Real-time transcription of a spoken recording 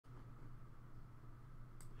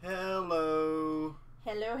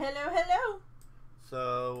Hello, hello, hello.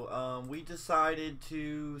 So, we decided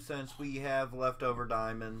to, since we have leftover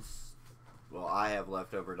diamonds, well, I have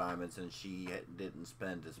leftover diamonds and she didn't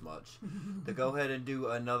spend as much, to go ahead and do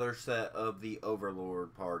another set of the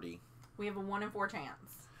Overlord party. We have a 1 in 4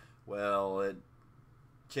 chance. Well,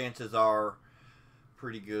 chances are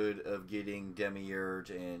pretty good of getting Demiurge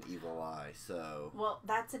and Evil Eye, so... Well,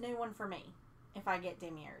 that's a new one for me. If I get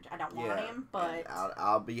Demiurge. I don't want him, but...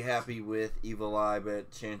 I'll be happy with Evil Eye, but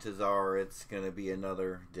chances are it's going to be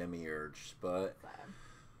another Demiurge. But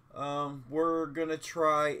we're going to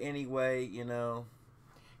try anyway, you know.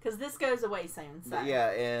 Because this goes away soon, so...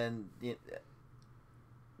 Yeah, and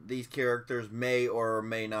these characters may or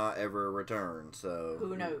may not ever return, so...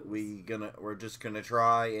 Who knows? We're just going to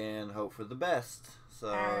try and hope for the best. So,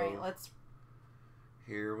 alright, let's...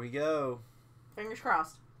 Here we go. Fingers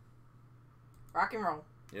crossed. Rock and roll.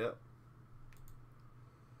 Yep.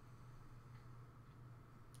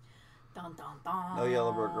 Dun dun dun. No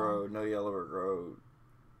Yellow Brick Road. No Yellow Brick Road.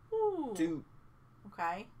 Ooh. 2.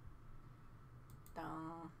 Okay. Dun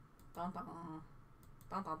dun dun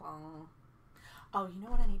dun dun dun. Oh, you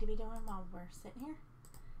know what I need to be doing while we're sitting here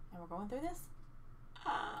and we're going through this?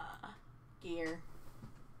 Gear.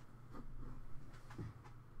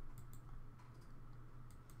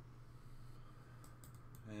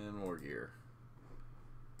 And more gear.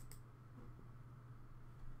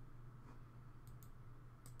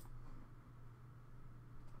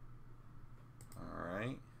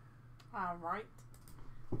 Alright.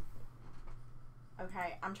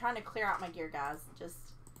 Okay, I'm trying to clear out my gear, guys. Just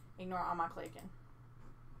ignore all my clicking.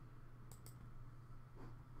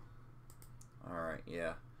 Alright,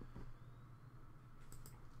 yeah.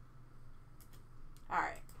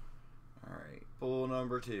 Alright. Alright, pull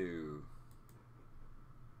number 2.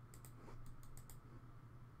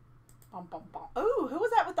 Bum, bum, bum. Ooh, who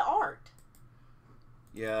was that with the art?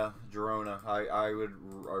 Yeah, Gerona. I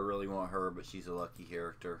really want her, but she's a lucky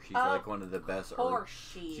character. She's like one of the best. Of course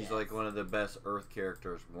she's like one of the best Earth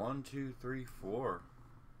characters. 1, 2, 3, 4.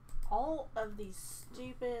 All of these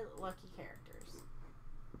stupid lucky characters.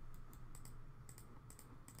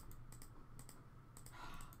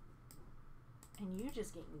 And you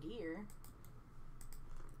just getting gear.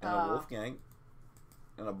 And a Wolfgang.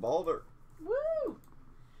 And a Balder. Woo!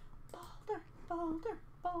 Balder, Balder,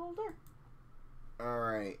 Balder.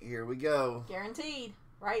 Alright, here we go. Guaranteed.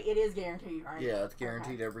 Right? It is guaranteed, right? Yeah, it's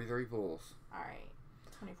guaranteed every 3 pulls. Alright.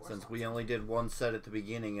 24 Since slots. we only did 1 set at the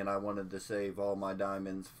beginning and I wanted to save all my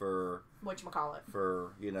diamonds for... Whatchamacallit.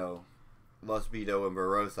 For, you know, Lusbedo and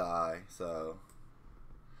Barossa, so...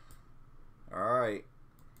 Alright.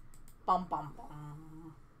 Bum, bum,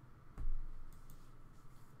 bum.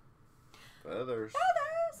 Feathers.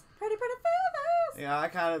 Feathers! Pretty, pretty feathers! Yeah, I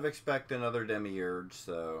kind of expect another Demiurge,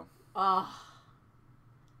 so... Ugh.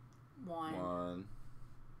 1,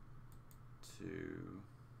 2,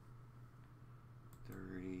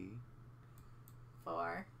 3,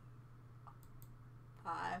 4,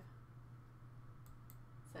 5,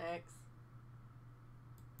 6,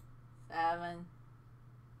 7.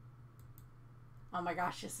 Oh my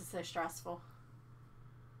gosh, this is so stressful.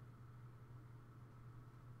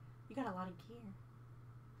 You got a lot of gear.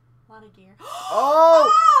 A lot of gear. Oh!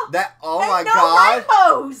 Oh my god!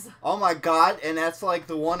 Rainbows! Oh my god, and that's like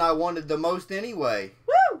the one I wanted the most anyway.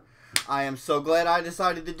 Woo! I am so glad I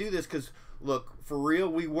decided to do this because, look, for real,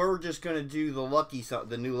 we were just going to do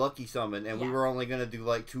the new Lucky Summon, and we were only going to do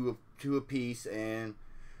like two a piece, and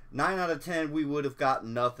 9 out of 10 we would have got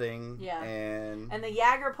nothing. Yeah. And the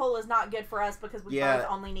Jagger pull is not good for us because we both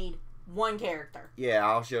only need 1 character. Yeah,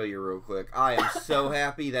 I'll show you real quick. I am so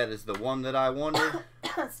happy that is the one that I wanted.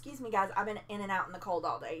 Excuse me, guys. I've been in and out in the cold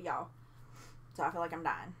all day, y'all. So I feel like I'm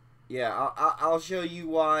dying. Yeah, I'll show you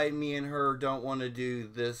why me and her don't want to do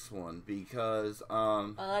this one because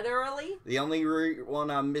literally the only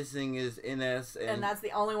one I'm missing is NS, and that's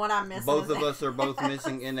the only one I'm missing. Both of us are both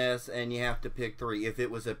missing NS, and you have to pick 3. If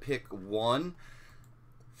it was a pick 1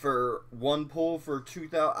 for 1 pull for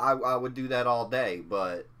 2,000, I would do that all day,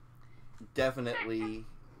 but definitely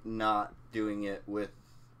not doing it with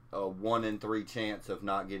a 1 in 3 chance of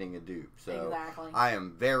not getting a dupe. So exactly. I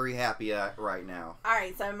am very happy right now.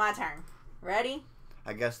 Alright, so my turn. Ready?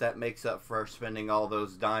 I guess that makes up for spending all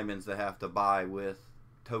those diamonds to have to buy with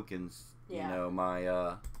tokens. Yeah. You know,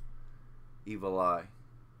 my Evil Eye.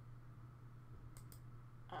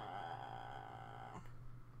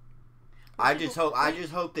 I just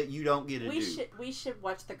hope that you don't get a dupe. We should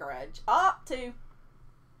watch The Grudge. Up to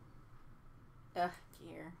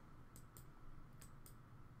gear.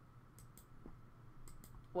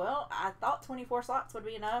 Well, I thought 24 slots would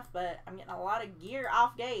be enough, but I'm getting a lot of gear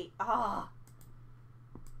off gate. Ah.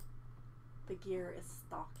 The gear is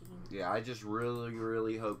stalking. Yeah, I just really,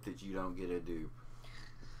 really hope that you don't get a dupe.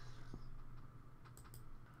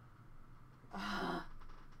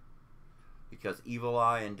 Because Evil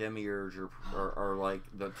Eye and Demiurge are like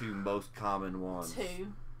the two most common ones.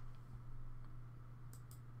 Two.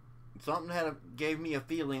 Something gave me a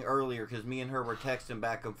feeling earlier because me and her were texting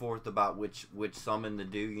back and forth about which summon to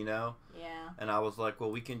do, you know? Yeah. And I was like,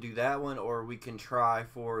 well, we can do that one or we can try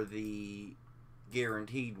for the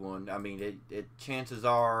guaranteed one. I mean, chances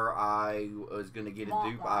are I was going to get a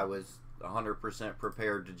dupe. I was 100%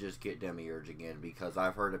 prepared to just get Demiurge again because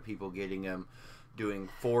I've heard of people getting them doing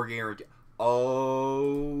 4 guaranteed.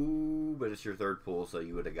 Oh, but it's your third pull, so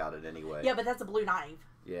you would have got it anyway. Yeah, but that's a blue knife.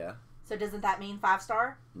 Yeah. So doesn't that mean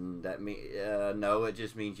 5-star? No, it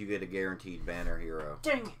just means you get a guaranteed banner hero.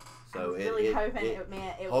 Dang it. So I was really hoping it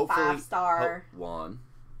meant it was 5-star. 1,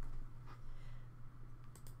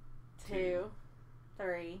 2,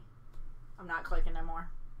 3. I'm not clicking no more.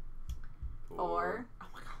 4. Oh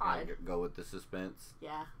my god. Go with the suspense.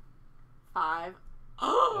 Yeah. 5.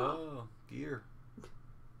 Oh, gear.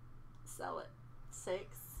 Sell it. 6.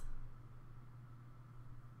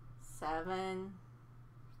 7.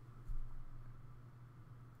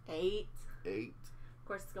 8. 8. Of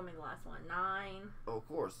course, it's gonna be the last one. 9. Oh, of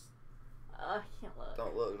course. I can't look.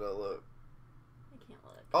 Don't look. I can't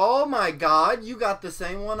look. Oh my god, you got the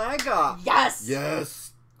same one I got. Yes.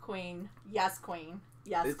 Yes. Queen. Yes, queen.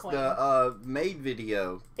 Yes, it's queen. It's the maid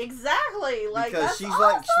video. Exactly. Like because that's she's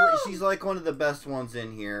awesome. she's like one of the best ones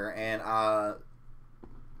in here, and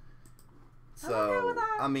so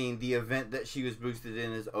I mean the event that she was boosted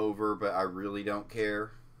in is over, but I really don't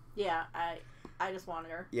care. Yeah, I just wanted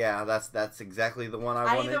her. Yeah, that's exactly the one I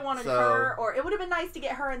wanted. I either wanted her, or it would have been nice to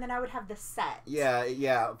get her, and then I would have the set.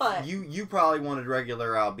 Yeah. But you probably wanted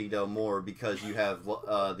regular albedo more because you have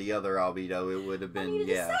the other albedo. It would have been a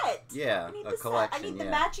set. Yeah, a collection. I need the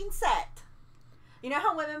matching set. You know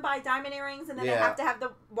how women buy diamond earrings and then they Yeah. have to have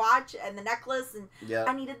the watch and the necklace, and yeah.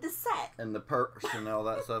 I needed the set And the purse and all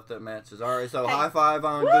that stuff that matches. All right, so Hey. high five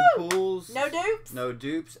on Woo! good pools. No dupes. No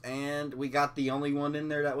dupes, and we got the only one in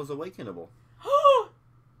there that was awakenable.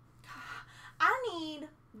 I need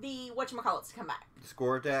the whatchamacallits to come back.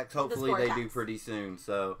 Score attacks. Hopefully they do pretty soon.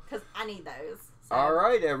 So because I need those. So. All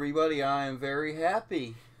right, everybody. I am very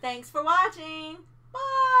happy. Thanks for watching.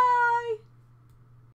 Bye.